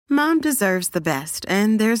Mom deserves the best,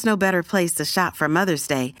 and there's no better place to shop for Mother's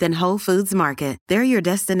Day than Whole Foods Market. They're your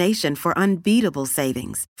destination for unbeatable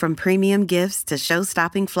savings, from premium gifts to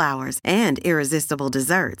show-stopping flowers and irresistible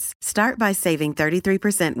desserts. Start by saving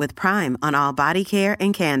 33% with Prime on all body care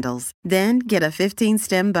and candles. Then get a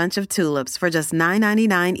 15-stem bunch of tulips for just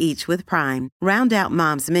 $9.99 each with Prime. Round out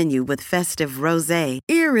Mom's menu with festive rosé,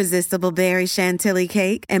 irresistible berry chantilly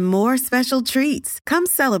cake, and more special treats. Come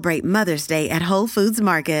celebrate Mother's Day at Whole Foods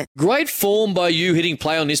Market. Great form by you hitting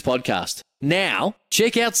play on this podcast. Now,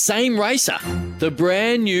 check out Same Racer, the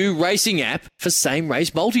brand new racing app for same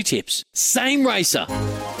race multi-tips. Same Racer.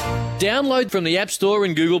 Download from the App Store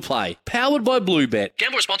and Google Play. Powered by Bluebet.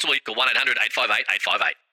 Gamble responsibly. Call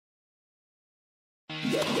 1-800-858-858.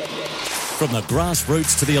 From the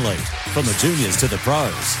grassroots to the elite, from the juniors to the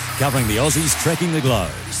pros, covering the Aussies trekking the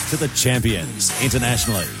globe, to the champions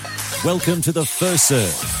internationally. Welcome to the First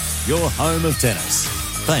Serve, your home of tennis.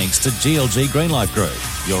 Thanks to GLG Greenlife Group,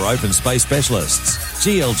 your open space specialists.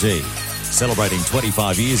 GLG, celebrating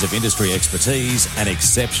 25 years of industry expertise and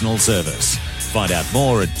exceptional service. Find out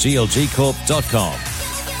more at glgcorp.com.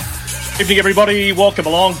 Evening, everybody. Welcome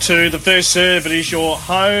along to the First Serve. It is your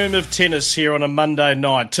home of tennis here on a Monday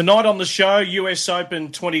night. Tonight on the show, US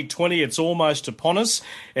Open 2020. It's almost upon us.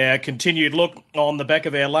 Our continued look on the back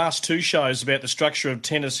of our last two shows about the structure of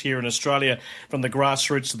tennis here in Australia, from the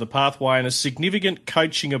grassroots to the pathway, and a significant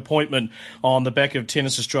coaching appointment on the back of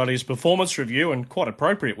Tennis Australia's performance review, and quite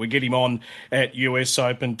appropriate. We get him on at US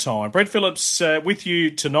Open time. Brett Phillips with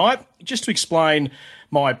you tonight, just to explain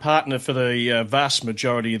my partner for the vast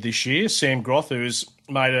majority of this year, Sam Groth, who has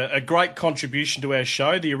made a great contribution to our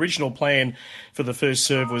show. The original plan for the First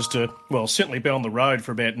Serve was to, well, certainly be on the road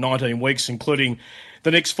for about 19 weeks, including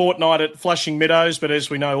the next fortnight at Flushing Meadows, but as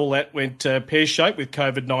we know, all that went pear-shaped with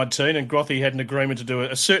COVID-19, and Grothy had an agreement to do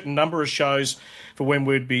a certain number of shows for when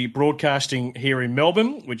we'd be broadcasting here in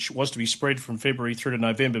Melbourne, which was to be spread from February through to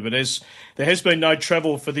November. But as there has been no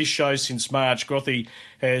travel for this show since March, Grothy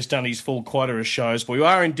has done his full quota of shows. But we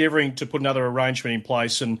are endeavouring to put another arrangement in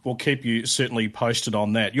place, and we'll keep you certainly posted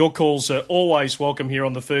on that. Your calls are always welcome here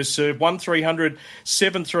on the First Serve, 1300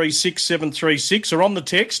 736 736, or on the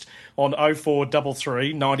text on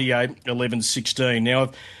 0433 98 11 16. Now,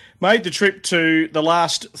 I've made the trip to the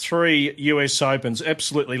last three US Opens.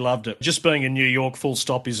 Absolutely loved it. Just being in New York, full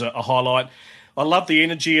stop, is a highlight. I love the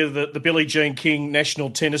energy of the Billie Jean King National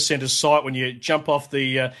Tennis Centre site when you jump off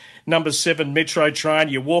the number 7 Metro train,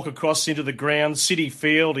 you walk across into the ground. Citi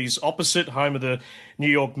Field is opposite, home of the New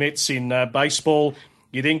York Mets in baseball.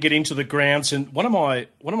 You then get into the grounds, and one of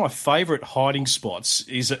my favourite hiding spots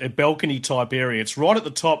is a balcony-type area. It's right at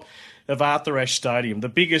the top of Arthur Ashe Stadium, the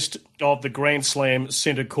biggest of the Grand Slam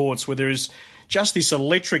centre courts, where there is just this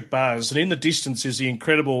electric buzz, and in the distance is the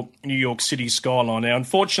incredible New York City skyline. Now,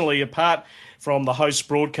 unfortunately, apart from the host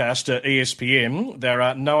broadcaster, ESPN, there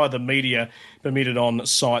are no other media permitted on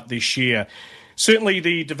site this year. Certainly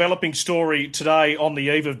the developing story today on the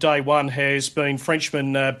eve of day one has been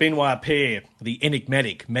Frenchman Benoit Paire, the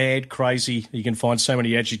enigmatic, mad, crazy, you can find so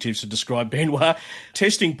many adjectives to describe Benoit,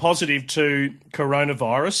 testing positive to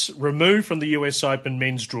coronavirus, removed from the US Open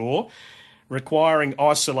men's draw, requiring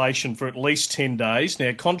isolation for at least 10 days.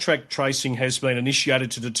 Now, contract tracing has been initiated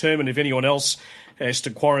to determine if anyone else has to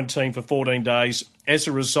quarantine for 14 days as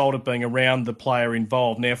a result of being around the player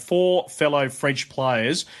involved. Now, 4 fellow French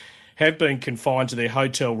players have been confined to their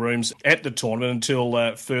hotel rooms at the tournament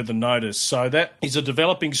until further notice. So that is a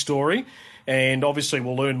developing story, and obviously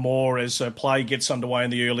we'll learn more as play gets underway in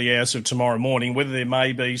the early hours of tomorrow morning, whether there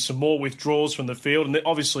may be some more withdrawals from the field. And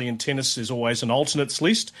obviously in tennis there's always an alternates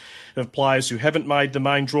list of players who haven't made the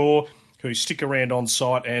main draw, who stick around on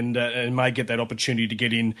site and may get that opportunity to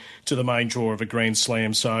get in to the main draw of a Grand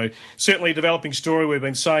Slam. So certainly a developing story. We've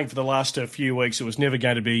been saying for the last few weeks it was never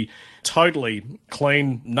going to be totally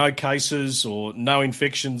clean, no cases or no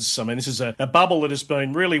infections. I mean, this is a bubble that has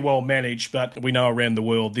been really well managed, but we know around the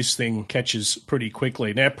world this thing catches pretty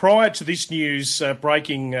quickly. Now, prior to this news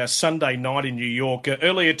breaking Sunday night in New York,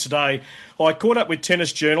 earlier today, I caught up with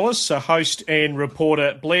tennis journalist, host and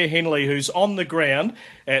reporter Blair Henley, who's on the ground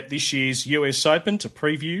at this year's US Open to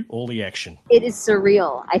preview all the action. It is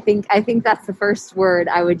surreal. I think that's the first word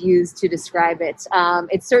I would use to describe it.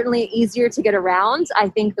 It's certainly easier to get around. I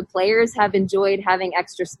think the players have enjoyed having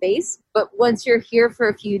extra space, but once you're here for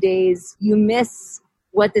a few days, you miss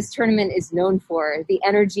what this tournament is known for, the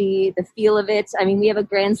energy, the feel of it. I mean, we have a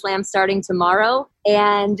Grand Slam starting tomorrow,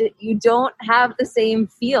 and you don't have the same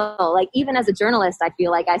feel. Like, even as a journalist, I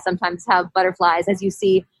feel like I sometimes have butterflies as you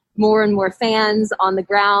see more and more fans on the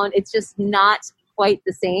ground. It's just not quite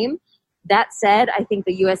the same. That said, I think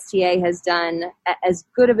the USTA has done as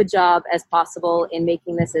good of a job as possible in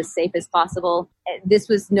making this as safe as possible. This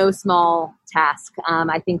was no small task.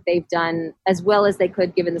 I think they've done as well as they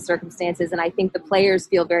could given the circumstances, and I think the players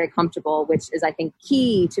feel very comfortable, which is, I think,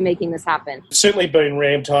 key to making this happen. It's certainly been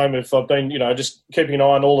rammed home if I've been, just keeping an eye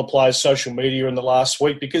on all the players' social media in the last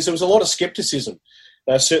week, because there was a lot of scepticism.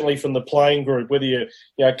 Certainly from the playing group, whether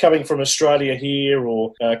you're coming from Australia here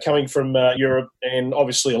or coming from Europe, and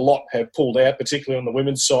obviously a lot have pulled out, particularly on the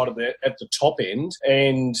women's side of that at the top end.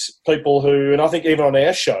 And people who, and I think even on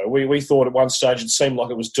our show, we thought at one stage it seemed like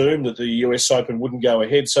it was doomed that the US Open wouldn't go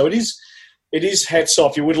ahead. So it is hats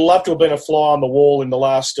off. You would love to have been a fly on the wall in the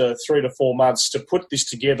last 3 to 4 months to put this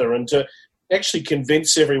together and to actually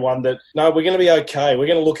convince everyone that, no, we're going to be okay. We're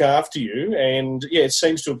going to look after you. And, it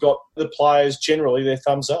seems to have got the players generally their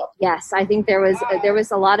thumbs up. Yes, I think there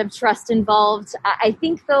was a lot of trust involved. I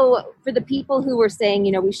think, though, for the people who were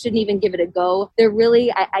saying, we shouldn't even give it a go,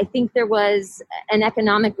 I think there was an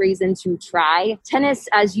economic reason to try. Tennis,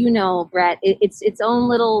 as you know, Brett, it's its own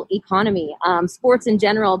little economy, sports in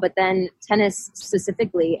general, but then tennis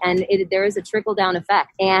specifically. And there is a trickle-down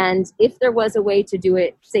effect. And if there was a way to do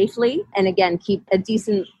it safely, and again, keep a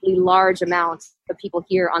decently large amount of people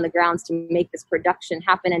here on the grounds to make this production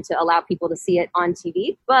happen and to allow people to see it on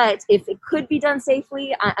TV. But if it could be done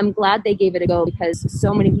safely, I'm glad they gave it a go, because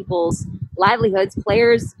so many people's livelihoods,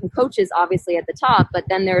 players and coaches obviously at the top, but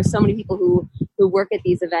then there are so many people who work at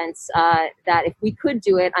these events that if we could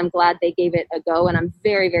do it, I'm glad they gave it a go. And I'm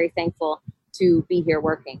very, very thankful to be here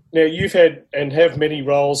working. Now, you've had and have many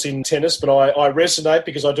roles in tennis, but I resonate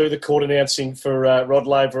because I do the court announcing for Rod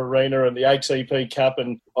Laver Arena and the ATP Cup,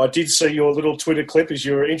 and I did see your little Twitter clip as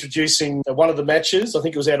you were introducing one of the matches. I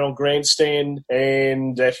think it was out on Grandstand,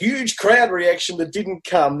 and a huge crowd reaction that didn't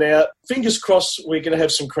come. Now, fingers crossed we're going to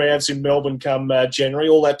have some crowds in Melbourne come January,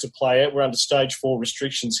 all that to play out. We're under stage 4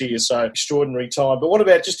 restrictions here, so extraordinary time. But what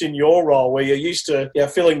about just in your role where you're used to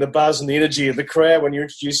feeling the buzz and the energy of the crowd when you're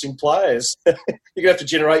introducing players? You're going to have to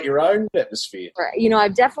generate your own atmosphere.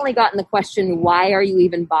 I've definitely gotten the question, why are you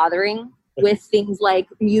even bothering with things like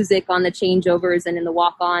music on the changeovers and in the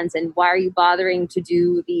walk-ons, and why are you bothering to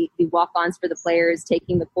do the walk-ons for the players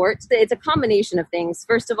taking the court? It's a combination of things.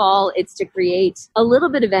 First of all, it's to create a little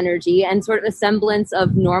bit of energy and sort of a semblance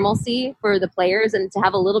of normalcy for the players, and to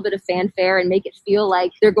have a little bit of fanfare and make it feel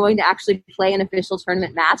like they're going to actually play an official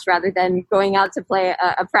tournament match rather than going out to play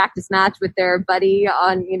a practice match with their buddy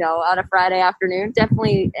on a Friday afternoon.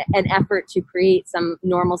 Definitely an effort to create some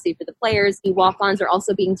normalcy for the players. The walk-ons are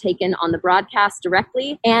also being taken on the broadcast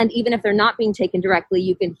directly, and even if they're not being taken directly,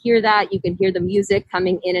 you can hear that. You can hear the music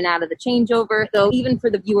coming in and out of the changeover. So even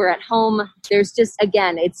for the viewer at home, there's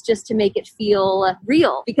it's just to make it feel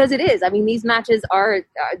real, because it is. I mean, these matches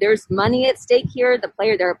there's money at stake here.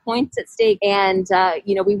 There are points at stake, and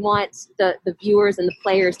we want the viewers and the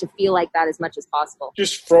players to feel like that as much as possible.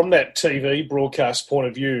 Just from that TV broadcast point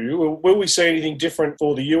of view, will we see anything different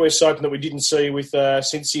for the US Open that we didn't see with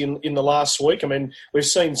Cincy in the last week? I mean, we've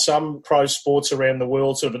seen some pro sports around the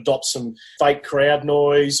world sort of adopt some fake crowd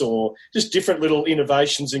noise or just different little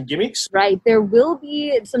innovations and gimmicks. Right. There will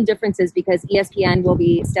be some differences because ESPN will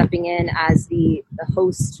be stepping in as the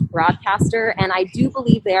host broadcaster, and I do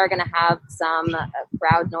believe they are going to have some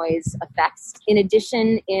crowd noise effects. In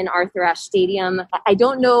addition, in Arthur Ashe Stadium, I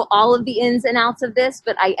don't know all of the ins and outs of this,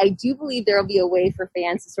 but I do believe there will be a way for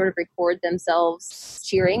fans to sort of record themselves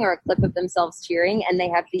cheering, or a clip of themselves cheering, and they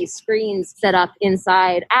have these screens set up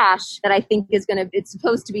inside Ashe that I think it's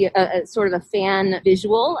supposed to be a sort of a fan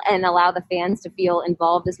visual and allow the fans to feel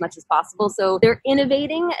involved as much as possible. So they're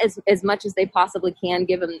innovating as much as they possibly can,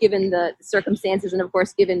 given the circumstances and, of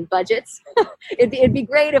course, given budgets. It'd be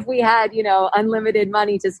great if we had, unlimited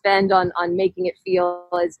money to spend on making it feel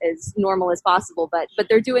as normal as possible, but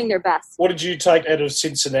they're doing their best. What did you take out of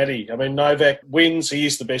Cincinnati? I mean, Novak wins. He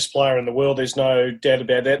is the best player in the world. There's no doubt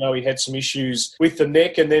about that. No, he had some issues with the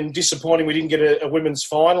neck, and then disappointing we didn't get a women's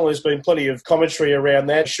final. There's been plenty of commentary around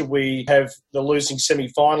that. Should we have the losing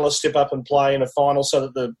semi-finalist step up and play in a final so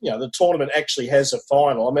that the tournament actually has a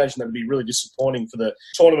final? I imagine that would be really disappointing for the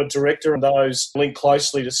tournament director and those linked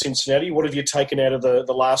closely to Cincinnati. What have you taken out of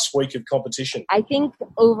the last week of competition? I think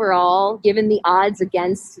overall, given the odds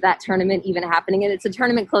against that tournament even happening, and it's a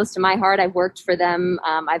tournament close to my heart. I've worked for them.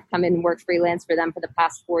 I've come in and worked freelance for them for the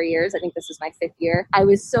past 4 years. I think this is my 5th year. I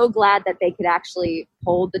was so glad that they could actually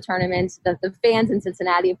hold the tournament. The fans in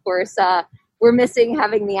Cincinnati, of course, were missing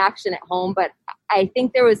having the action at home, but I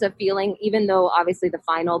think there was a feeling, even though obviously the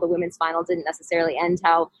women's final didn't necessarily end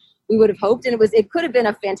how we would have hoped. And it could have been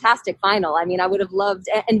a fantastic final. I mean, I would have loved,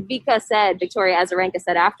 and Victoria Azarenka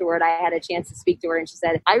said afterward, I had a chance to speak to her, and she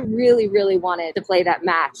said, I really, really wanted to play that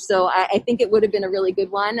match. So I think it would have been a really good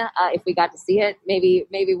one if we got to see it. Maybe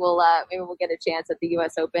we'll get a chance at the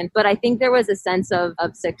U.S. Open. But I think there was a sense of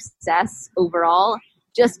success overall,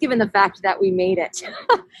 just given the fact that we made it.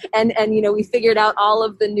 and we figured out all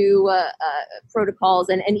of the new protocols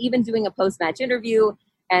and even doing a post-match interview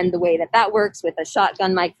and the way that works with a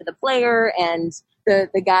shotgun mic for the player and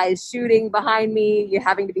the guys shooting behind me, you're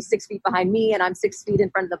having to be 6 feet behind me and I'm 6 feet in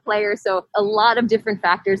front of the player. So a lot of different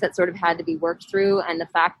factors that sort of had to be worked through. And the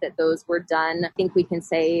fact that those were done, I think we can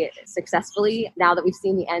say successfully. Now that we've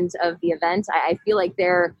seen the end of the event, I feel like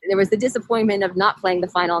there was the disappointment of not playing the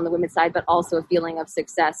final on the women's side, but also a feeling of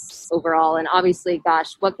success overall. And obviously,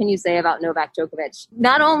 gosh, what can you say about Novak Djokovic?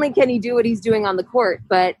 Not only can he do what he's doing on the court,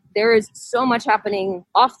 but there is so much happening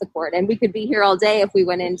off the court. And we could be here all day if we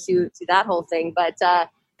went into that whole thing. But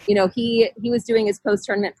he was doing his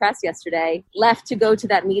post-tournament press yesterday, left to go to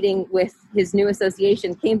that meeting with his new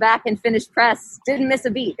association, came back and finished press, didn't miss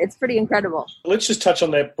a beat. It's pretty incredible. Let's just touch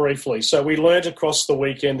on that briefly. So we learned across the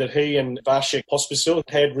weekend that he and Vasek Pospisil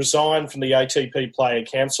had resigned from the ATP Player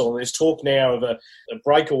Council. And there's talk now of a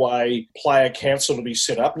breakaway player council to be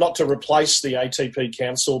set up, not to replace the ATP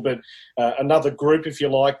Council, but another group, if you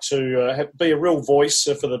like, to be a real voice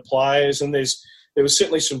for the players. And there was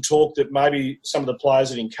certainly some talk that maybe some of the players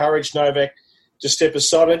had encouraged Novak to step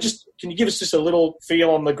aside. And can you give us just a little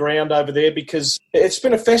feel on the ground over there? Because it's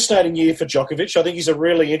been a fascinating year for Djokovic. I think he's a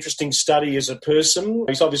really interesting study as a person.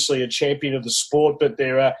 He's obviously a champion of the sport, but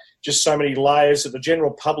there are just so many layers that the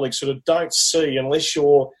general public sort of don't see unless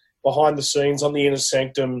you're behind the scenes on the inner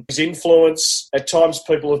sanctum. His influence, at times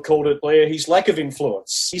people have called it, Blair, his lack of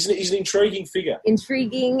influence. He's an intriguing figure.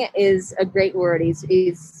 Intriguing is a great word.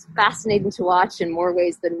 He's fascinating to watch in more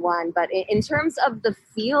ways than one. But in terms of the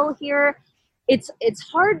feel here, it's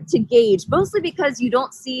hard to gauge, mostly because you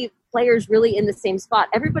don't see players really in the same spot.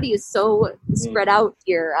 Everybody is so spread out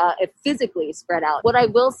here, physically spread out. What I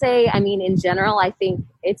will say, I mean, in general, I think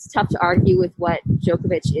it's tough to argue with what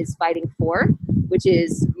Djokovic is fighting for, which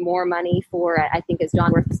is more money for, I think as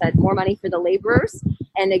John Worth said, more money for the laborers.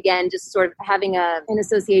 And again, just sort of having an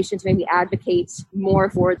association to maybe advocate more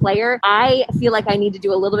for the player. I feel like I need to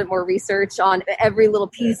do a little bit more research on every little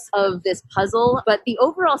piece of this puzzle. But the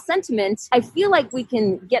overall sentiment, I feel like we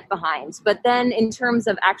can get behind. But then in terms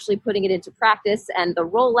of actually putting it into practice and the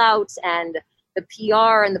rollout and the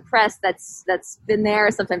PR and the press that's been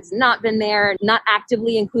there, sometimes not been there, not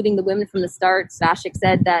actively including the women from the start. Vasek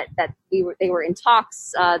said that they were in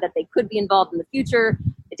talks, that they could be involved in the future.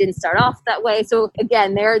 It didn't start off that way. So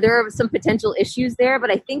again, there are some potential issues there, but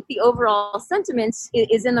I think the overall sentiment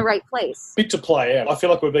is in the right place. Bit to play out. I feel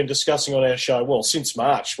like we've been discussing on our show, well, since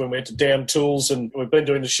March when we went to Down Tools, and we've been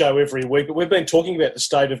doing the show every week, but we've been talking about the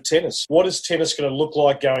state of tennis. What is tennis going to look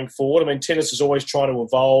like going forward? I mean, tennis is always trying to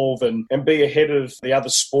evolve and be ahead of the other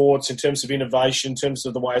sports in terms of innovation, in terms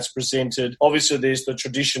of the way it's presented. Obviously, there's the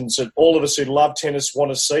traditions that all of us who love tennis want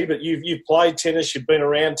to see, but you've played tennis, you've been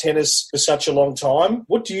around tennis for such a long time.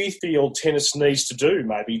 What do you feel tennis needs to do,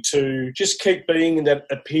 maybe, to just keep being that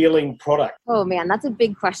appealing product? Oh, man, that's a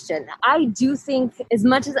big question. I do think, as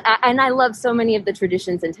much as, and I love so many of the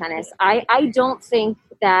traditions in tennis, I don't think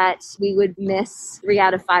that we would miss 3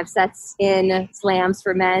 out of 5 sets in slams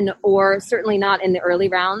for men, or certainly not in the early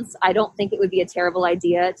rounds. I don't think it would be a terrible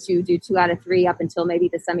idea to do 2 out of 3 up until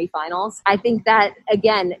maybe the semifinals. I think that,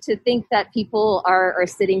 again, to think that people are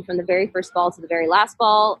sitting from the very first ball to the very last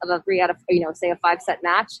ball of a 3 out of, say a 5-set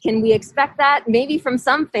match, can we expect that? Maybe from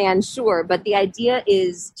some fans, sure, but the idea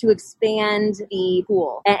is to expand the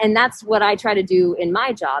pool. And that's what I try to do in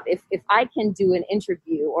my job. If I can do an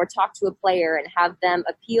interview or talk to a player and have them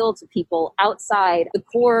appeal to people outside the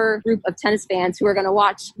core group of tennis fans who are going to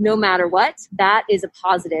watch no matter what, that is a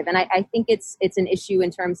positive. And I think it's an issue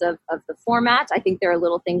in terms of the format. I think there are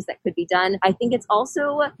little things that could be done. I think it's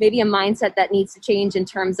also maybe a mindset that needs to change in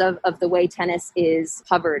terms of the way tennis is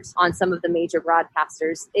covered on some of the major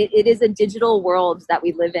broadcasters. It is a digital world that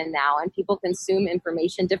we live in now, and people consume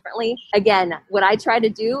information differently. Again, what I try to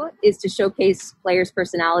do is to showcase players'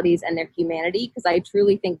 personalities and their humanity, because I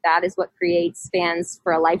truly think that is what creates fans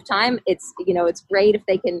for a lifetime. It's great if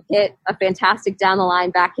they can hit a fantastic down the line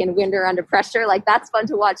backhand winner under pressure. Like, that's fun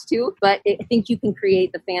to watch too. But I think you can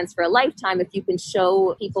create the fans for a lifetime if you can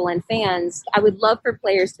show people and fans. I would love for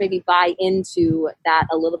players to maybe buy into that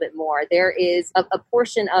a little bit more. There is a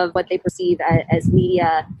portion of what they perceive as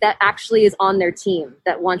media that actually is on their team,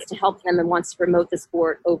 that wants to help them and wants to promote the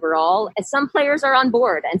sport overall. And some players are on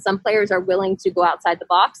board and some players are willing to go outside the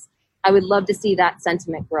box. I would love to see that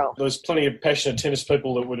sentiment grow. There's plenty of passionate tennis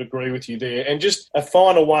people that would agree with you there. And just a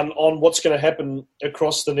final one on what's going to happen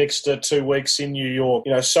across the next 2 weeks in New York.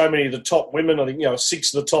 So many of the top women, I think,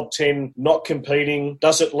 6 of the top 10 not competing.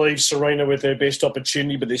 Does it leave Serena with her best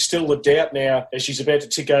opportunity? But there's still the doubt now as she's about to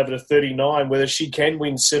tick over to 39 whether she can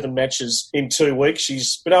win 7 matches in 2 weeks.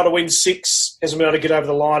 She's been able to win 6, hasn't been able to get over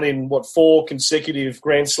the line in, 4 consecutive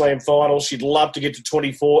Grand Slam finals. She'd love to get to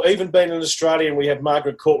 24. Even being an Australian, we have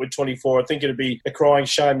Margaret Court with 24. I think it'd be a crying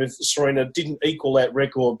shame if Serena didn't equal that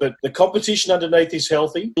record. But the competition underneath is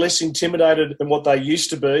healthy, less intimidated than what they used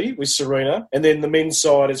to be with Serena. And then the men's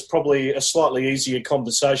side is probably a slightly easier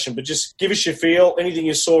conversation. But just give us your feel, anything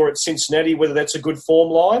you saw at Cincinnati, whether that's a good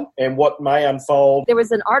form line and what may unfold. There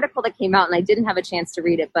was an article that came out, and I didn't have a chance to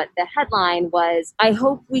read it, but the headline was, I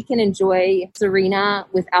hope we can enjoy Serena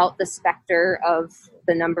without the specter of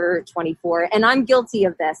the number 24. And I'm guilty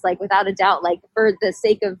of this, without a doubt, for the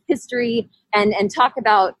sake of history and talk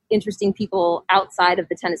about interesting people outside of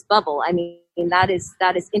the tennis bubble. I mean, that is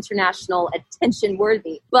international attention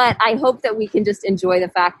worthy. But I hope that we can just enjoy the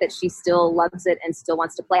fact that she still loves it and still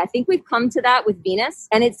wants to play. I think we've come to that with Venus.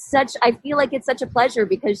 And I feel like it's such a pleasure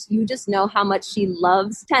because you just know how much she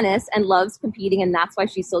loves tennis and loves competing. And that's why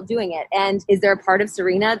she's still doing it. And is there a part of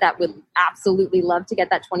Serena that would absolutely love to get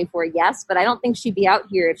that 24? Yes. But I don't think she'd be out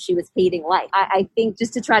here if she was hating life. I think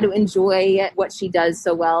just to try to enjoy what she does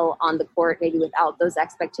so well on the court, maybe without those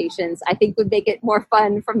expectations, I think would make it more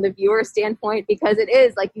fun from the viewer standpoint, because it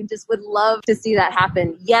is you just would love to see that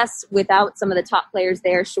happen. Yes, without some of the top players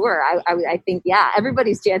there, sure. I think,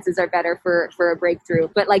 everybody's chances are better for a breakthrough.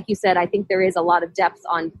 But like you said, I think there is a lot of depth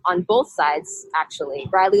on both sides, actually.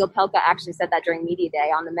 Riley Opelka actually said that during media day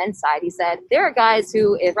on the men's side. He said, there are guys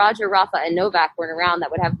who, if Roger, Rafa, and Novak weren't around, that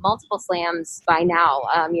would have multiple slams by now.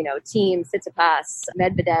 Team Tsitsipas,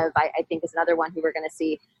 Medvedev, I think is another one who we're going to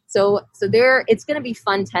see. So it's going to be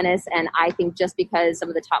fun tennis, and I think just because some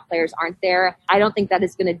of the top players aren't there, I don't think that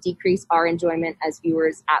is going to decrease our enjoyment as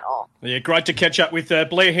viewers at all. Yeah, great to catch up with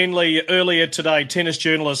Blair Henley earlier today, tennis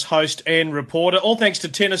journalist, host and reporter. All thanks to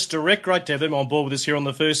Tennis Direct. Great to have them on board with us here on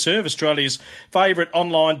The First Serve, Australia's favourite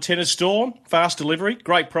online tennis store. Fast delivery,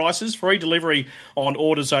 great prices, free delivery on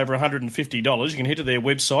orders over $150. You can head to their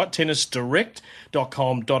website,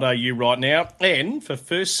 tennisdirect.com.au right now. And for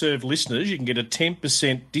First Serve listeners, you can get a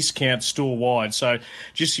 10% discount store-wide. So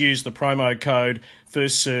just use the promo code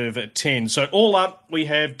FirstServe10. So all up, we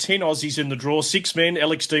have 10 Aussies in the draw, 6 men,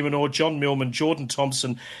 Alex de Minaur, John Millman, Jordan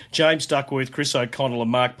Thompson, James Duckworth, Chris O'Connell and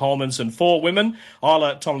Mark Polmans, and 4 women,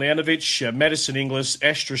 Isla Tomljanovic, Madison Inglis,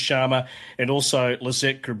 Astra Sharma, and also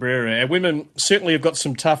Lizette Cabrera. Our women certainly have got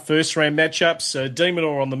some tough first-round matchups. De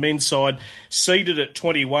Minaur on the men's side, seeded at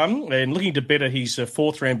 21 and looking to better his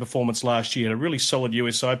fourth-round performance last year. A really solid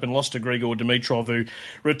US Open, lost to Grigor Dimitrov, who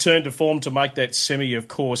returned to form to make that semi, of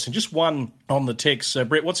course, and just won on the text.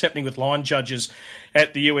 Brett, what's happening with line judges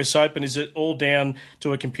at the US Open? Is it all down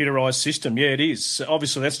to a computerised system? Yeah, it is.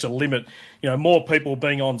 Obviously, that's to limit, more people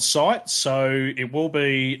being on site. So it will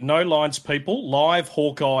be no lines people, live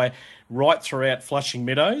Hawkeye right throughout Flushing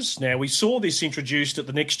Meadows. Now, we saw this introduced at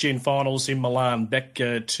the Next Gen Finals in Milan back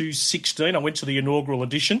 2016. I went to the inaugural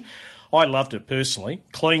edition. I loved it personally.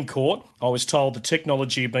 Clean court. I was told the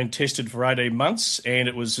technology had been tested for 18 months and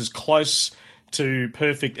it was as close to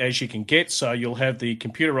perfect as you can get. So you'll have the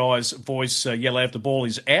computerised voice yell out the ball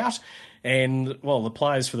is out. And, well, the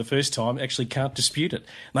players for the first time actually can't dispute it.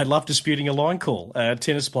 And they love disputing a line call,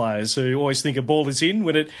 tennis players who always think a ball is in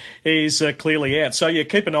when it is clearly out. So, yeah,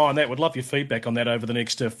 keep an eye on that. We'd love your feedback on that over the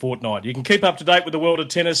next fortnight. You can keep up to date with the world of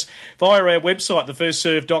tennis via our website,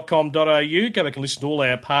 thefirstserve.com.au. Go back and listen to all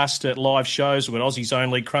our past live shows with Aussies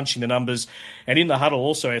Only, Crunching the Numbers, and In the Huddle,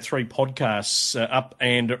 also our 3 podcasts up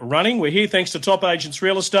and running. We're here thanks to Top Agents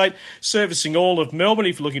Real Estate, servicing all of Melbourne.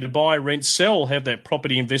 If you're looking to buy, rent, sell, have that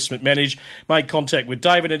property investment managed, make contact with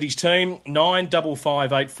David and his team,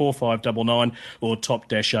 9558 4599 or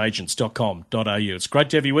top-agents.com.au. It's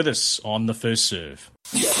great to have you with us on The First Serve.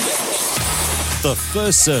 The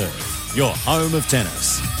First Serve, your home of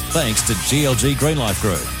tennis. Thanks to GLG Green Life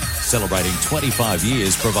Group, celebrating 25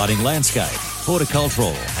 years providing landscape,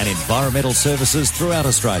 horticultural and environmental services throughout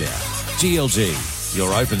Australia. GLG,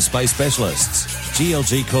 your open space specialists.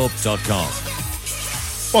 glgcorp.com.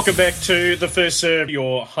 Welcome back to The First Serve,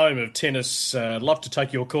 your home of tennis. Love to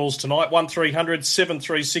take your calls tonight. 1300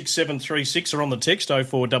 736 736 or on the text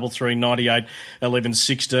 0433 98 11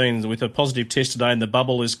 16. With a positive test today in the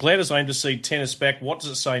bubble, as glad as I am to see tennis back. What does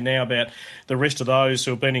it say now about the rest of those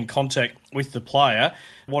who have been in contact with the player.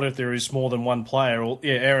 What if there is more than one player? Well,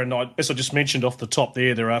 yeah, Aaron, as I just mentioned off the top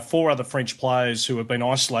there are 4 other French players who have been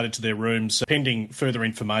isolated to their rooms pending further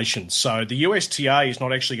information. So the USTA is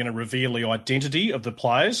not actually going to reveal the identity of the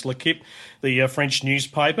players. L'Equipe, the French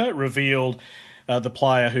newspaper, revealed the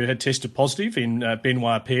player who had tested positive in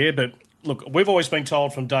Benoit Paire, but look, we've always been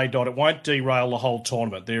told from day dot it won't derail the whole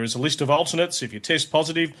tournament. There is a list of alternates. If you test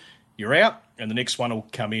positive, you're out, and the next one will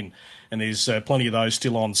come in. And there's plenty of those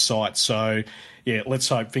still on site. So, yeah, let's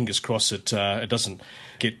hope, fingers crossed, it doesn't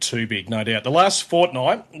get too big, no doubt. The last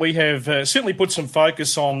fortnight, we have certainly put some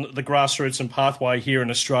focus on the grassroots and pathway here in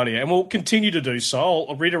Australia, and we'll continue to do so.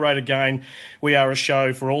 I'll reiterate again, we are a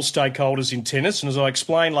show for all stakeholders in tennis, and as I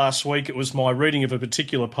explained last week, it was my reading of a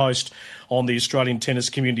particular post on the Australian Tennis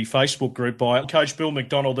Community Facebook group by Coach Bill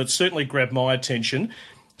McDonald that certainly grabbed my attention.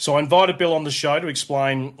 So I invited Bill on the show to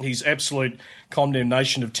explain his absolute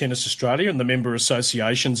condemnation of Tennis Australia and the member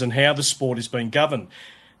associations and how the sport is being governed.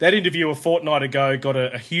 That interview a fortnight ago got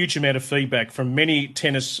a huge amount of feedback from many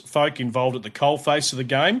tennis folk involved at the coalface of the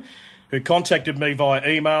game who contacted me via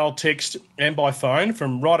email, text and by phone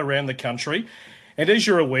from right around the country. And as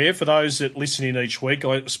you're aware, for those that listen in each week,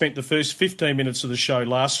 I spent the first 15 minutes of the show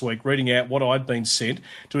last week reading out what I'd been sent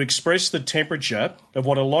to express the temperature of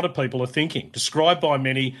what a lot of people are thinking, described by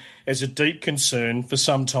many as a deep concern for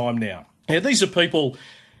some time now. Now, these are people,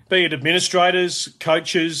 be it administrators,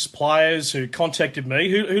 coaches, players who contacted me,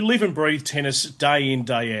 who live and breathe tennis day in,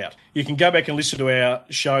 day out. You can go back and listen to our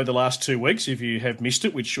show the last 2 weeks if you have missed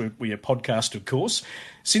it, which we are podcast, of course.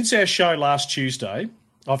 Since our show last Tuesday,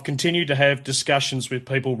 I've continued to have discussions with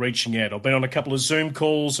people reaching out. I've been on a couple of Zoom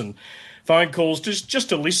calls and phone calls just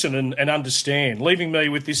to listen and understand, leaving me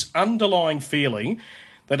with this underlying feeling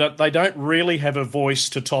that they don't really have a voice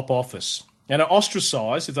to top office and are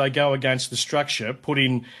ostracised if they go against the structure put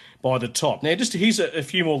in by the top. Now, just here's a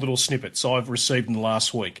few more little snippets I've received in the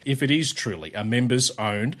last week. If it is truly a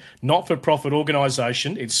members-owned, not-for-profit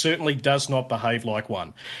organisation, it certainly does not behave like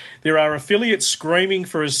one. There are affiliates screaming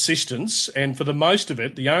for assistance, and for the most of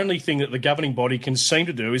it, the only thing that the governing body can seem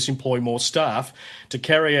to do is employ more staff to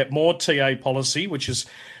carry out more TA policy, which has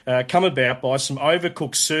come about by some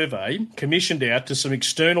overcooked survey commissioned out to some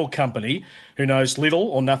external company who knows little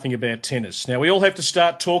or nothing about tennis. Now, we all have to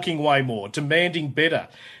start talking way more, demanding better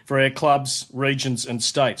for our clubs, regions and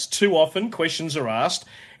states. Too often, questions are asked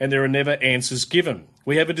and there are never answers given.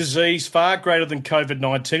 We have a disease far greater than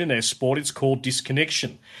COVID-19 in our sport. It's called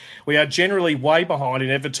disconnection. We are generally way behind in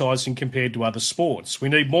advertising compared to other sports. We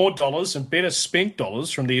need more dollars and better spent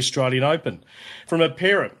dollars from the Australian Open. From a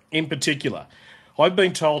parent in particular, I've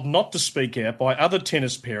been told not to speak out by other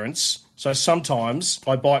tennis parents, so sometimes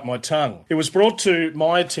I bite my tongue. It was brought to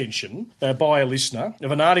my attention by a listener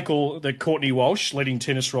of an article that Courtney Walsh, leading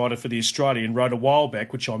tennis writer for The Australian, wrote a while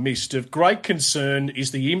back, which I missed. Of great concern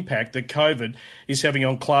is the impact that COVID is having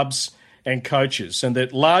on clubs and coaches, and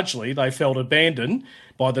that largely they felt abandoned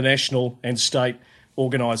by the national and state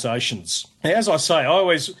organisations. As I say, I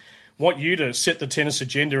always want you to set the tennis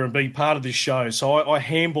agenda and be part of this show, so I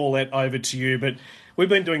handball that over to you. But we've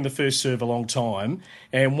been doing the First Serve a long time,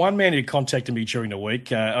 and one man who contacted me during the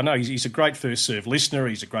week, I know he's a great First Serve listener,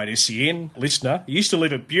 he's a great SEN listener. He used to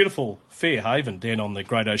live at beautiful Fairhaven down on the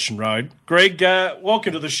Great Ocean Road. Greg,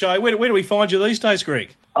 welcome to the show. Where do we find you these days,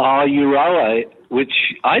 Greg? Euroa, which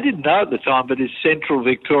I didn't know at the time, but is central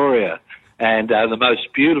Victoria, and the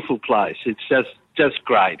most beautiful place. It's just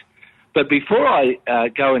great. But before I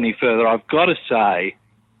go any further, I've got to say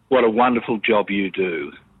what a wonderful job you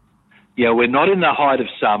do. Yeah, we're not in the height of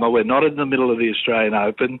summer. We're not in the middle of the Australian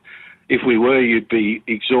Open. If we were, you'd be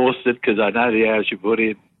exhausted because I know the hours you put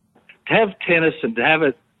in. To have tennis and to have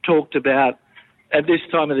it talked about at this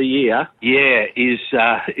time of the year, is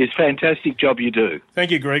fantastic job you do.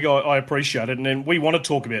 Thank you, Greg. I appreciate it. And we want to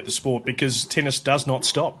talk about the sport because tennis does not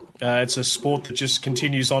stop. It's a sport that just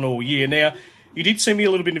continues on all year. Now, you did send me a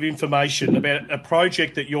little bit of information about a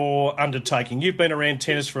project that you're undertaking. You've been around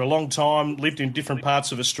tennis for a long time, lived in different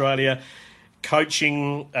parts of Australia,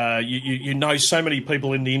 coaching. You know so many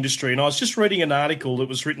people in the industry. And I was just reading an article that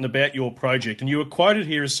was written about your project, and you were quoted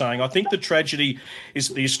here as saying, I think the tragedy is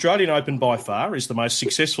that the Australian Open by far is the most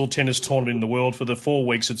successful tennis tournament in the world for the 4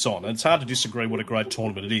 weeks it's on. And it's hard to disagree what a great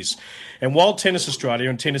tournament it is. And while Tennis Australia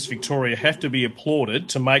and Tennis Victoria have to be applauded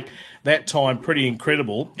to make that time pretty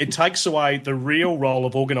incredible, it takes away the real role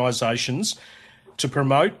of organisations to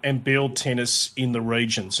promote and build tennis in the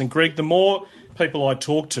regions. And Greg, the more people I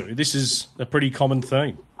talk to, this is a pretty common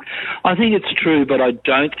theme. I think it's true, but I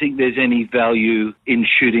don't think there's any value in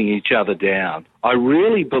shooting each other down. I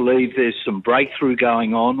really believe there's some breakthrough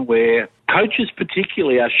going on where coaches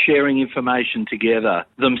particularly are sharing information together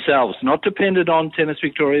themselves, not dependent on Tennis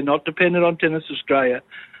Victoria, not dependent on Tennis Australia,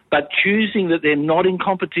 but choosing that they're not in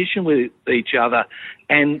competition with each other.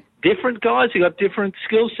 And different guys have got different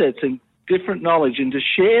skill sets and different knowledge, and to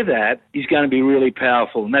share that is going to be really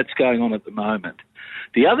powerful, and that's going on at the moment.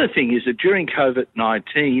 The other thing is that during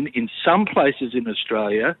COVID-19, in some places in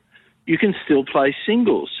Australia, you can still play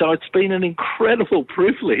singles. So it's been an incredible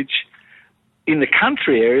privilege in the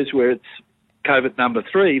country areas where it's COVID number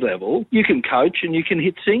 3 level. You can coach and you can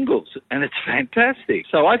hit singles, and it's fantastic.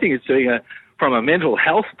 So I think it's doing from a mental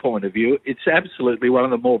health point of view, it's absolutely one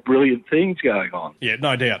of the more brilliant things going on. Yeah,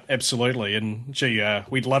 no doubt, absolutely. And gee,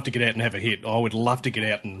 we'd love to get out and have a hit. I would love to get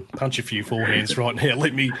out and punch a few forehands right now.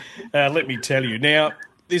 Let me tell you. Now,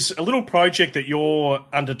 there's a little project that you're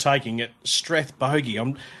undertaking at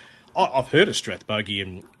Strathbogie. I've heard of Strathbogie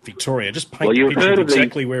in Victoria. Just paint the picture of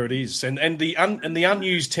exactly where it is, and the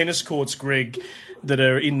unused tennis courts, Greg, that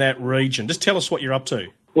are in that region. Just tell us what you're up to.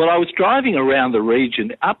 Well, I was driving around the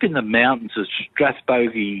region. Up in the mountains of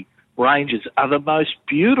Strathbogie Ranges are the most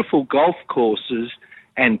beautiful golf courses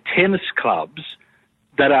and tennis clubs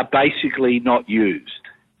that are basically not used.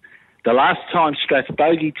 The last time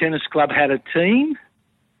Strathbogie Tennis Club had a team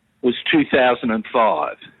was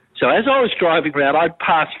 2005. So as I was driving around, I'd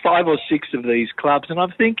passed 5 or 6 of these clubs, and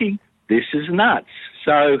I'm thinking, this is nuts.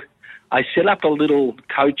 So I set up a little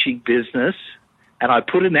coaching business, and I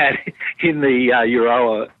put an ad in the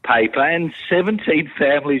Euroa paper, and 17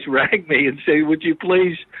 families rang me and said, would you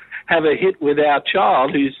please have a hit with our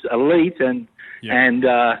child who's elite and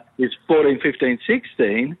is 14, 15,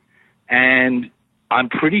 16. And I'm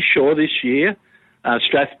pretty sure this year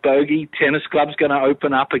Strathbogie Tennis Club's going to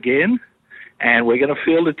open up again, and we're going to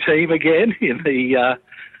field a team again in the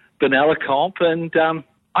Benalla Comp. And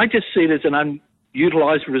I just see it as an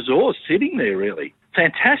unutilised resource sitting there, really.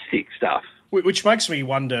 Fantastic stuff. Which makes me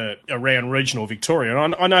wonder around regional Victoria.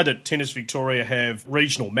 And I know that Tennis Victoria have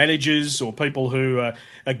regional managers or people who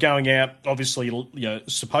are going out, obviously,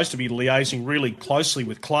 supposed to be liaising really closely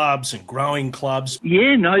with clubs and growing clubs.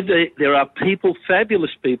 Yeah, no, there are people,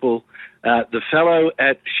 fabulous people. The fellow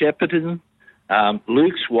at Shepparton,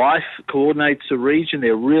 Luke's wife, coordinates the region.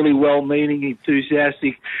 They're really well-meaning,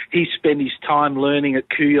 enthusiastic. He spent his time learning at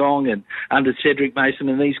Kooyong and under Cedric Mason,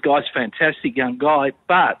 and these guys, fantastic young guy.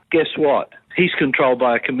 But guess what? He's controlled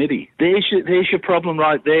by a committee. There's your problem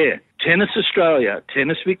right there. Tennis Australia,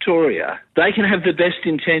 Tennis Victoria, they can have the best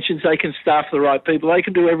intentions, they can staff the right people, they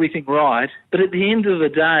can do everything right, but at the end of the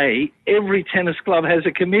day, every tennis club has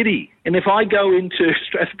a committee. And if I go into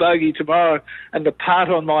Strathbogie tomorrow and the part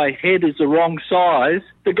on my head is the wrong size,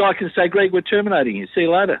 the guy can say, Greg, we're terminating you, see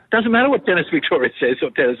you later. Doesn't matter what Tennis Victoria says or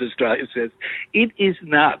Tennis Australia says. It is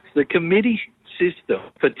nuts. The committee system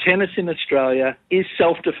for tennis in Australia is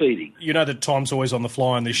self-defeating. You know that time's always on the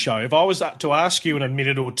fly on this show. If I was to ask you in a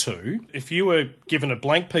minute or two, if you were given a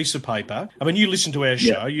blank piece of paper, I mean, you listen to our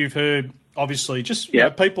show, you've heard, obviously, just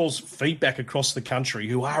people's feedback across the country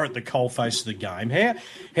who are at the coalface of the game.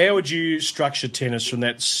 How would you structure tennis from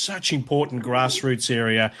that such important grassroots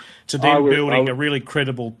area to then building a really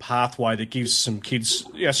credible pathway that gives some kids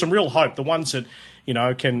some real hope, the ones that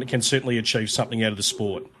can certainly achieve something out of the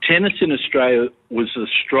sport? Tennis in Australia was the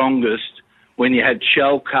strongest when you had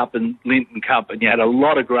Shell Cup and Linton Cup, and you had a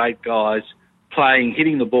lot of great guys playing,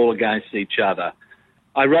 hitting the ball against each other.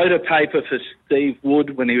 I wrote a paper for Steve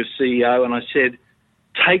Wood when he was CEO, and I said,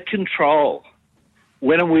 take control.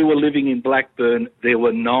 When we were living in Blackburn, there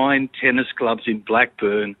were 9 tennis clubs in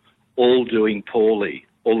Blackburn, all doing poorly.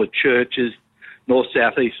 All the churches, north,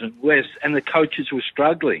 south, east and west, and the coaches were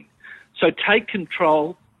struggling. So take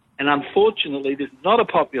control, and unfortunately, there's not a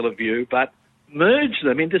popular view, but merge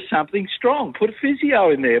them into something strong. Put a physio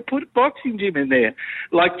in there. Put a boxing gym in there,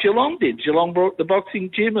 like Geelong did. Geelong brought the boxing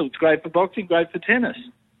gym. It was great for boxing, great for tennis.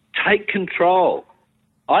 Take control.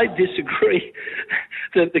 I disagree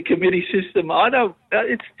that the committee system,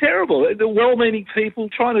 it's terrible. The well-meaning people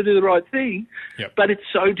trying to do the right thing, but it's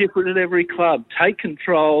so different at every club. Take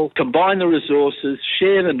control, combine the resources,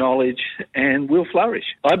 share the knowledge, and we'll flourish.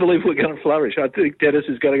 I believe we're going to flourish. I think tennis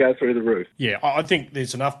is going to go through the roof. Yeah, I think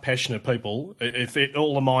there's enough passionate people. If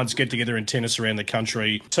all the minds get together in tennis around the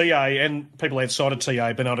country, TA and people outside of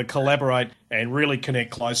TA being able to collaborate and really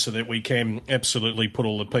connect close so that we can absolutely put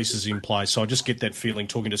all the pieces in place. So I just get that feeling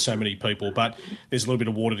talking to so many people, but there's a little bit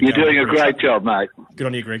of water to go. You're doing a great job, mate. Good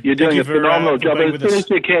on you, Greg. You're doing a phenomenal job. As soon as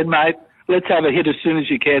you can, mate. Let's have a hit as soon as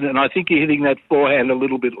you can, and I think you're hitting that forehand a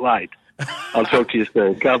little bit late. I'll talk to you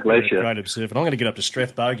soon. God bless you. Great observant. I'm going to get up to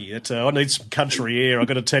Strathbogie. I need some country air. I've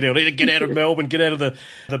got to tell you, I need to get out of Melbourne, get out of the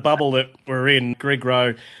bubble that we're in. Greg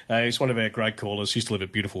Rowe, he's one of our great callers. He used to live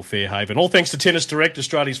at beautiful Fairhaven. All thanks to Tennis Direct,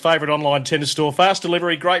 Australia's favourite online tennis store. Fast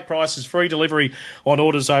delivery, great prices, free delivery on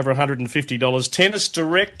orders over $150.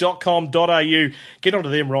 Tennisdirect.com.au. Get onto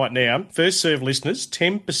them right now. First serve listeners,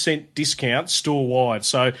 10% discount store-wide.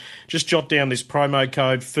 So just jot down this promo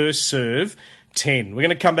code, First Serve 10. We're going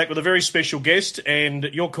to come back with a very special guest and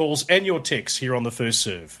your calls and your texts here on The First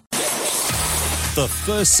Serve. The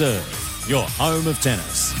First Serve, your home of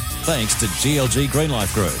tennis. Thanks to GLG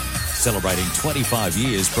Greenlife Group, celebrating 25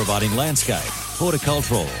 years providing landscape,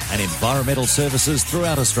 horticultural and environmental services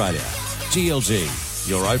throughout Australia. GLG,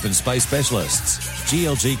 your open space specialists.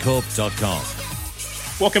 glgcorp.com.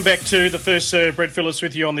 Welcome back to The First Serve. Brett Phillips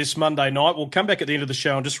with you on this Monday night. We'll come back at the end of the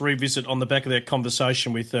show and just revisit on the back of that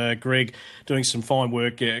conversation with Greg, doing some fine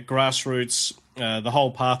work, grassroots, the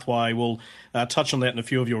whole pathway. We'll touch on that in a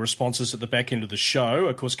few of your responses at the back end of the show.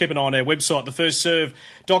 Of course, keep an eye on our website,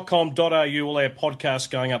 thefirstserve.com.au. All our podcasts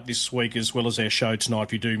going up this week as well as our show tonight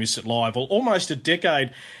if you do miss it live. Well, almost a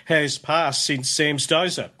decade has passed since Sam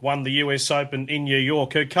Stosur won the US Open in New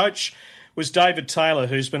York. Her coach was David Taylor,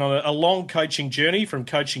 who's been on a long coaching journey from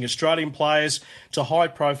coaching Australian players to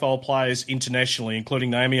high-profile players internationally,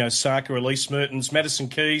 including Naomi Osaka, Elise Mertens, Madison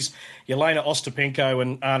Keys, Yelena Ostapenko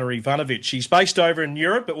and Ana Ivanovic. He's based over in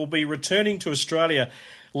Europe but will be returning to Australia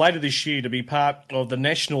later this year to be part of the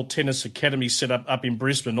National Tennis Academy set up in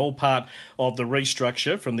Brisbane, all part of the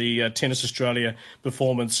restructure from the Tennis Australia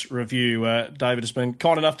Performance Review. David has been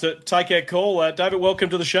kind enough to take our call. David, welcome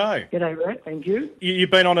to the show. G'day, Brett. Thank you. You've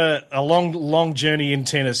been on a long journey in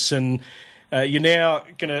tennis and you're now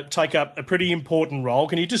going to take up a pretty important role.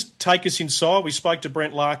 Can you just take us inside? We spoke to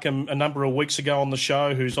Brent Larkham a number of weeks ago on the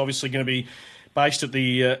show, who's obviously going to be based at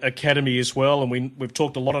the academy as well, and we've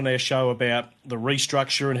talked a lot on our show about the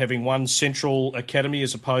restructure and having one central academy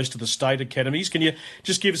as opposed to the state academies. Can you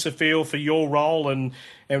just give us a feel for your role and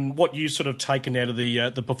what you've sort of taken out of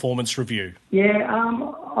the performance review? Yeah,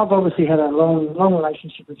 I've obviously had a long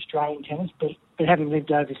relationship with Australian tennis, but having lived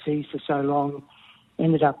overseas for so long,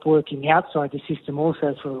 ended up working outside the system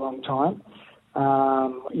also for a long time.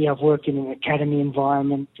 I've worked in an academy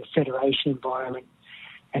environment, a federation environment,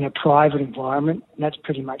 and a private environment, and that's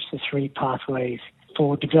pretty much the three pathways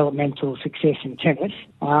for developmental success in tennis.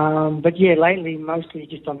 But yeah, lately mostly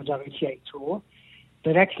just on the WTA tour.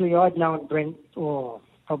 But actually I'd known Brent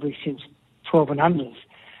probably since 12 and unders.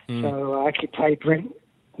 So I actually played Brent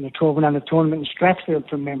in the 12 and under tournament in Strathfield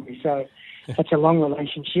from memory. So that's a long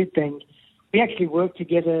relationship. And we actually worked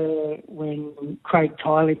together when Craig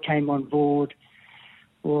Tiley came on board,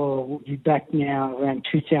 we'll be back now around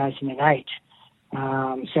 2008.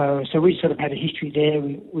 So we sort of had a history there.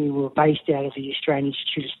 We were based out of the Australian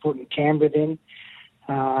Institute of Sport in Canberra then,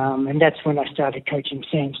 and that's when I started coaching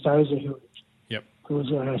Sam Stosur, who was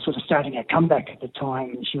sort of starting a comeback at the time,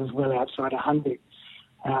 and she was well outside 100.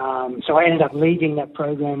 So I ended up leaving that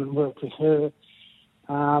program and worked with her.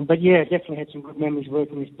 But yeah, definitely had some good memories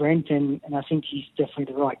working with Brent, and I think he's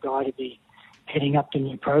definitely the right guy to be heading up the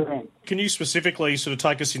new program. Can you specifically sort of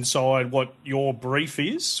take us inside what your brief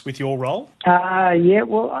is with your role? Yeah,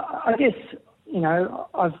 well, I guess,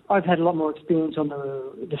 I've had a lot more experience on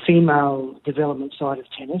the female development side of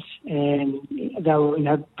tennis, and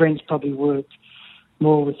Brent's probably worked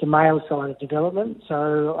more with the male side of development,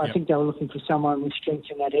 so I think they were looking for someone with strengths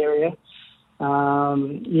in that area.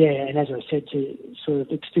 And as I said, to sort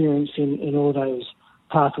of experience in all those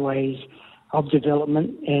pathways of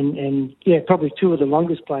development, and probably two of the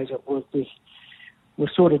longest players I've worked with were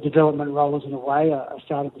sort of development roles in a way. I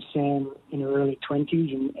started with Sam in her early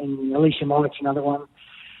 20s, and Alicia Mollick's another one.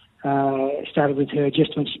 Started with her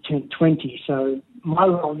just when she turned 20. So my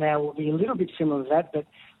role now will be a little bit similar to that, but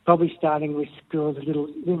probably starting with girls a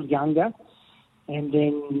little younger, and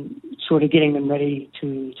then sort of getting them ready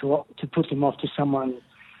to put them off to someone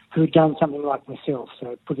who had done something like myself.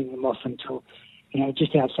 So putting them off until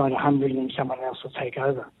just outside 100, and someone else will take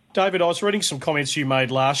over. David, I was reading some comments you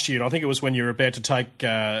made last year, and I think it was when you were about to take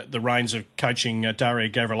the reins of coaching Daria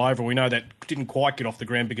Gavrilova. We know that didn't quite get off the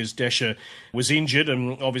ground because Dasha was injured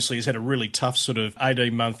and obviously has had a really tough sort of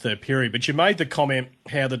 18-month period. But you made the comment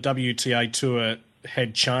how the WTA Tour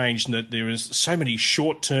had changed and that there was so many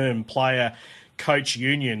short-term player coach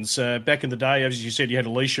unions. Back in the day, as you said, you had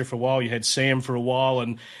Alicia for a while, you had Sam for a while,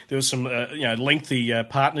 and there was some lengthy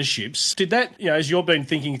partnerships. Did that, as you've been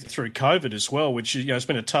thinking through COVID as well, which it's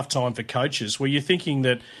been a tough time for coaches, were you thinking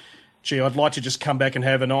that gee, I'd like to just come back and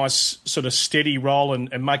have a nice sort of steady role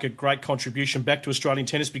and make a great contribution back to Australian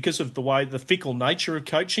tennis because of the fickle nature of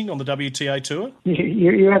coaching on the WTA tour?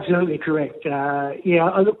 You're absolutely correct.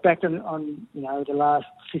 I look back on the last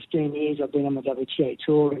 15 years I've been on the WTA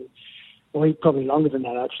tour, or probably longer than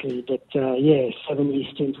that actually, but 7-year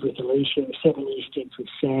stints with Alicia, 7-year stints with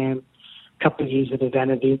Sam, a couple of years with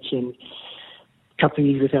Ivanovic, and couple of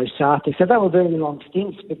years with Osaka. So they were very long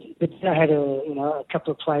stints, but I had a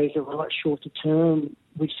couple of players that were a lot shorter term,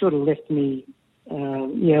 which sort of left me a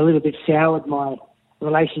little bit soured my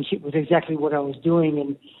relationship with exactly what I was doing,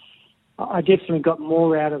 and I definitely got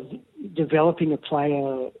more out of developing a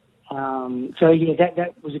player.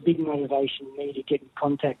 That was a big motivation for me to get in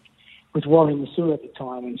contact with Wally Masur at the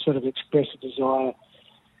time and sort of express a desire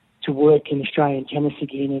to work in Australian tennis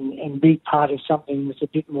again and be part of something with a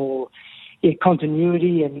bit more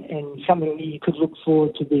continuity and something that you could look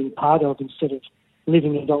forward to being part of instead of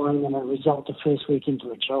living and dying on a result the first week into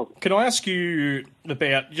a job. Can I ask you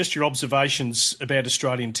about just your observations about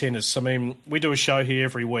Australian tennis? I mean, we do a show here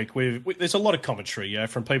every week. There's a lot of commentary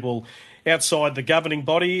from people outside the governing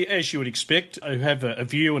body, as you would expect, who have a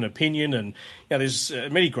view and opinion. And there's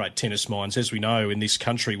many great tennis minds, as we know, in this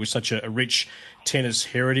country with such a rich tennis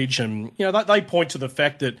heritage. And, they point to the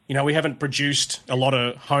fact that, we haven't produced a lot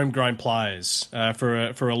of homegrown players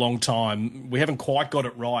for a long time. We haven't quite got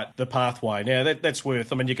it right, the pathway. Now, that's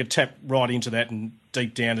worth, you could tap right into that and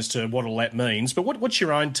deep down as to what all that means. But what's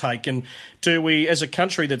your own take? And do we, as a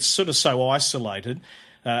country that's sort of so isolated,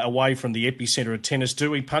 away from the epicentre of tennis,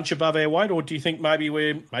 do we punch above our weight, or do you think maybe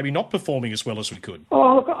we're not performing as well as we could?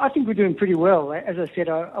 Oh, look, I think we're doing pretty well. As I said,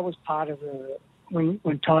 I was part of when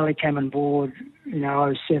Tyler came on board,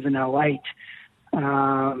 07, 08.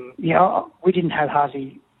 We didn't have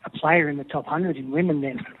hardly a player in the top 100 in women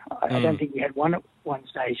then. I don't think we had one at one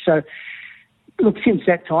stage. So, look, since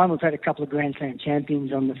that time, we've had a couple of Grand Slam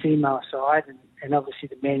champions on the female side, and obviously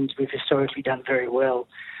the men's we've historically done very well.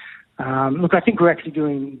 Look, I think we're actually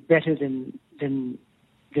doing better than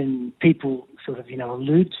people sort of,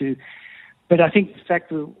 allude to. But I think the fact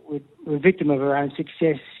that we're a victim of our own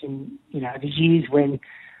success in, the years when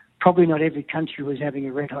probably not every country was having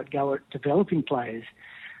a red-hot go at developing players.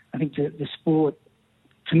 I think the sport,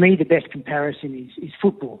 to me, the best comparison is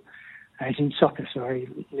football. As in soccer,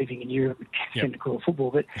 living in Europe, I tend to call it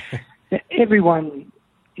football. But everyone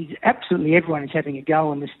is having a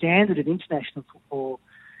go, and the standard of international football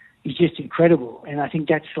is just incredible. And I think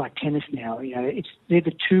that's like tennis now. They're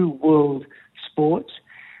the two world sports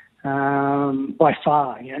by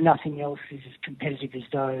far. Nothing else is as competitive as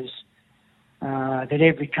those that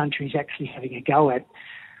every country is actually having a go at.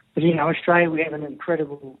 But Australia, we have an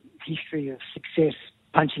incredible history of success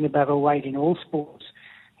punching above our weight in all sports.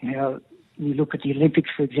 You look at the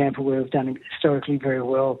Olympics, for example, where we've done historically very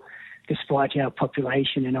well despite our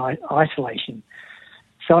population and isolation.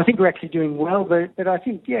 So I think we're actually doing well, but I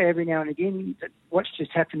think, every now and again, what's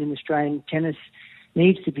just happened in Australian tennis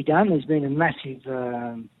needs to be done. There's been a massive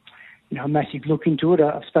look into it.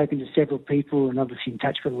 I've spoken to several people and obviously in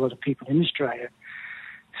touch with a lot of people in Australia.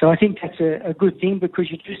 So I think that's a good thing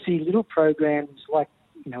because you do see little programs like,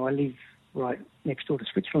 I live right next door to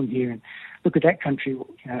Switzerland here and look at that country,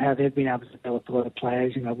 how they've been able to develop a lot of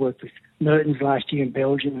players. I worked with Mertens last year in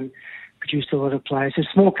Belgium and produced a lot of players. So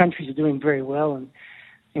small countries are doing very well and,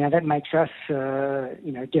 that makes us,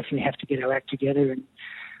 definitely have to get our act together. And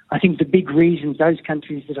I think the big reasons those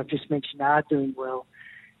countries that I've just mentioned are doing well,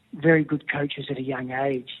 very good coaches at a young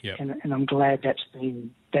age. Yep. And I'm glad that's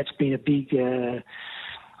been a big,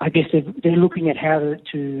 I guess they're looking at how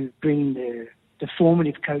to bring the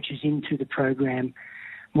formative coaches into the program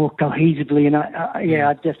more cohesively. And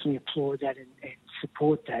I definitely applaud that and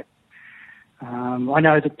support that. I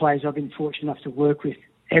know the players I've been fortunate enough to work with,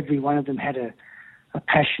 every one of them had a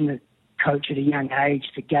passionate coach at a young age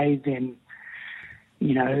that gave them,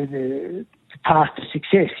 the path to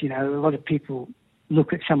success. A lot of people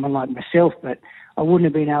look at someone like myself, but I wouldn't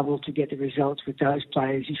have been able to get the results with those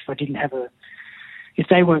players if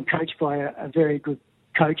they weren't coached by a very good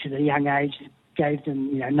coach at a young age that gave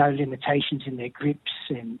them, no limitations in their grips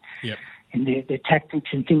and their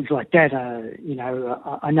tactics and things like that.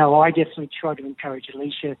 I know I definitely try to encourage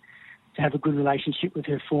Alicia to have a good relationship with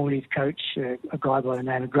her formative coach, a guy by the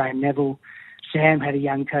name of Graham Neville. Sam had a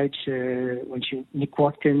young coach Nick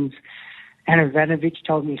Watkins. Anna Ivanovic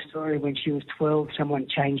told me a story when she was 12. Someone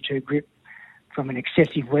changed her grip from an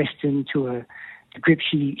excessive Western to the grip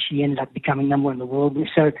she ended up becoming number one in the world with.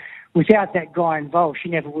 So without that guy involved, she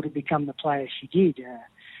never would have become the player she did.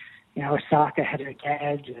 Osaka had her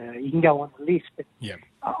dad. You can go on the list, but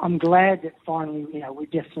I'm glad that finally, we're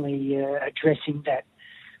definitely addressing that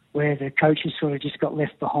where the coaches sort of just got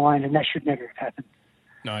left behind, and that should never have happened.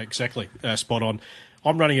 No, exactly. Spot on.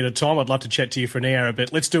 I'm running out of time. I'd love to chat to you for an hour,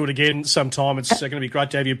 but let's do it again sometime. It's going to be great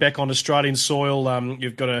to have you back on Australian soil.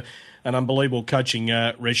 You've got an unbelievable coaching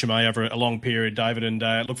resume over a long period, David, and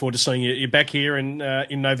look forward to seeing you. You're back here in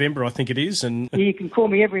November, I think it is. And you can call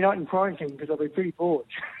me every night in quarantine because I'll be pretty bored.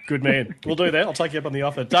 Good man. We'll do that. I'll take you up on the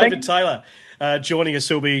offer. David Taylor joining us.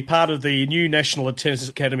 He'll be part of the new National Tennis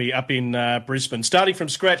Academy up in Brisbane. Starting from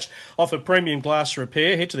scratch, offer premium glass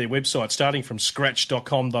repair. Head to their website,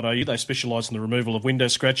 startingfromscratch.com.au. They specialise in the removal of window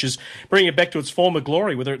scratches, bringing it back to its former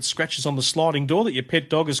glory, whether it's scratches on the sliding door that your pet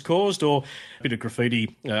dog has caused or a bit of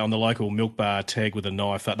graffiti on the local milk bar tag with a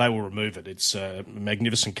knife. They will remove it. It's a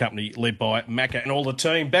magnificent company led by Macca and all the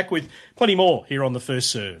team. Back with plenty more here on The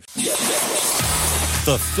First Serve.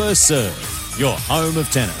 The First Serve, your home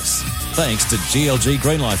of tennis. Thanks to GLG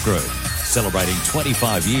Greenlife Group, celebrating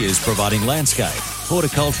 25 years providing landscape,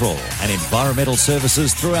 horticultural and environmental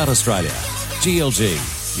services throughout Australia.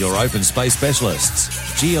 GLG, your open space specialists.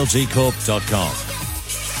 glgcorp.com.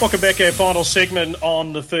 Welcome back. Our final segment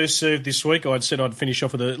on The First Serve this week. I'd said I'd finish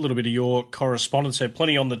off with a little bit of your correspondence. Had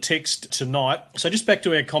plenty on the text tonight. So just back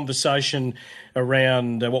to our conversation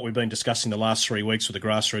around what we've been discussing the last 3 weeks with the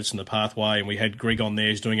grassroots and the pathway, and we had Greg on there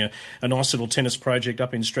who's doing a nice little tennis project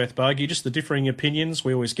up in Strathbogie. Just the differing opinions.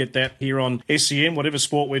 We always get that here on SEN, whatever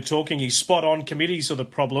sport we're talking. He's spot on. Committees are the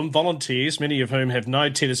problem. Volunteers, many of whom have no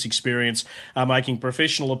tennis experience, are making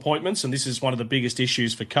professional appointments, and this is one of the biggest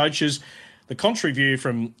issues for coaches. The contrary view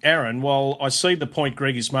from Aaron, while I see the point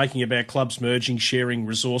Greg is making about clubs merging, sharing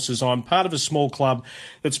resources, I'm part of a small club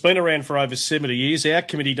that's been around for over 70 years. Our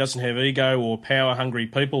committee doesn't have ego or power-hungry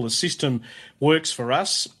people. The system works for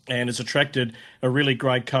us and has attracted a really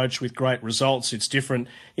great coach with great results. It's different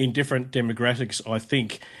in different demographics, I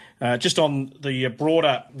think. Just on the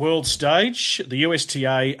broader world stage, the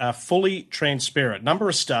USTA are fully transparent. Number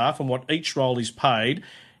of staff and what each role is paid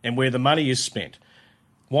and where the money is spent.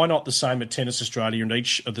 Why not the same at Tennis Australia and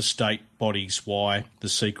each of the state bodies? Why the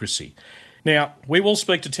secrecy? Now, we will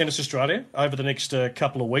speak to Tennis Australia over the next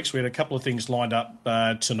couple of weeks. We had a couple of things lined up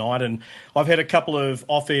tonight, and I've had a couple of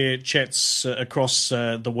off-air chats across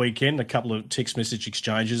the weekend, a couple of text message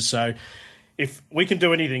exchanges. So if we can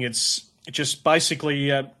do anything, it's just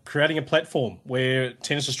basically creating a platform where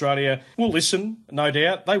Tennis Australia will listen, no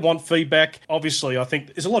doubt. They want feedback. Obviously, I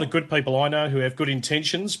think there's a lot of good people I know who have good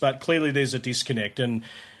intentions, but clearly there's a disconnect, and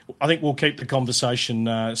I think we'll keep the conversation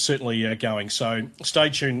certainly going. So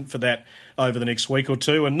stay tuned for that over the next week or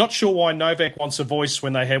two. And not sure why Novak wants a voice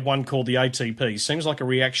when they have one called the ATP. Seems like a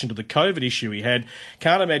reaction to the COVID issue he had.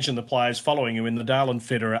 Can't imagine the players following him when Nadal and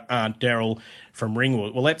Federer aren't. Daryl from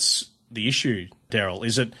Ringwood. Well, that's the issue, Daryl,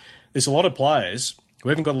 is it? There's a lot of players who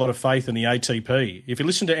haven't got a lot of faith in the ATP. If you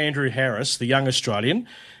listen to Andrew Harris, the young Australian,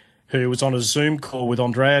 who was on a Zoom call with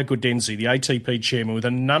Andrea Gaudenzi, the ATP chairman, with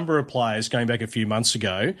a number of players going back a few months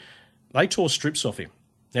ago, they tore strips off him.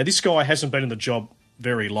 Now, this guy hasn't been in the job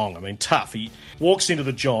very long. I mean, tough. He walks into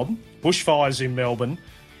the job, bushfires in Melbourne,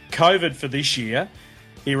 COVID for this year.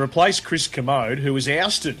 He replaced Chris Commode, who was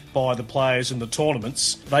ousted by the players in the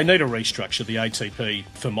tournaments. They need a restructure, the ATP,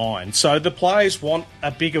 for mine. So the players want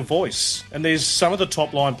a bigger voice. And there's some of the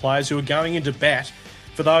top-line players who are going into bat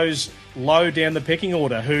for those low down the pecking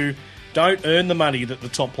order who don't earn the money that the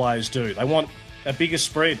top players do. They want a bigger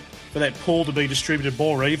spread for that pool to be distributed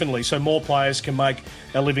more evenly so more players can make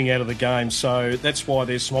a living out of the game. So that's why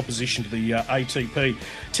there's some opposition to the ATP.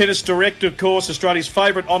 Tennis Direct, of course, Australia's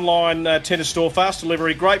favourite online tennis store. Fast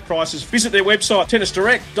delivery, great prices. Visit their website,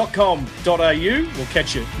 tennisdirect.com.au. We'll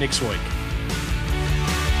catch you next week.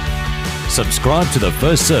 Subscribe to The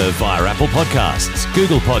First Serve via Apple Podcasts,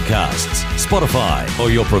 Google Podcasts, Spotify, or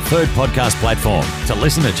your preferred podcast platform to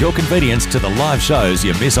listen at your convenience to the live shows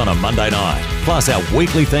you miss on a Monday night. Plus our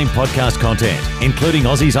weekly themed podcast content, including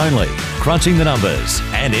Aussies Only, Crunching the Numbers,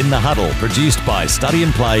 and In the Huddle, produced by Study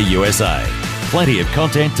and Play USA. Plenty of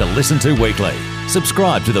content to listen to weekly.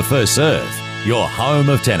 Subscribe to The First Serve, your home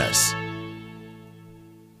of tennis.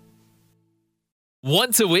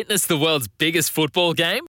 Want to witness the world's biggest football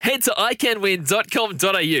game? Head to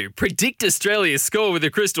iCanWin.com.au, predict Australia's score with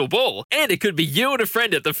a crystal ball, and it could be you and a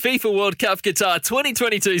friend at the FIFA World Cup Qatar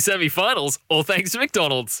 2022 semi-finals, all thanks to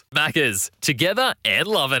McDonald's. Maccas, together and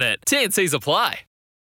loving it. TNCs apply.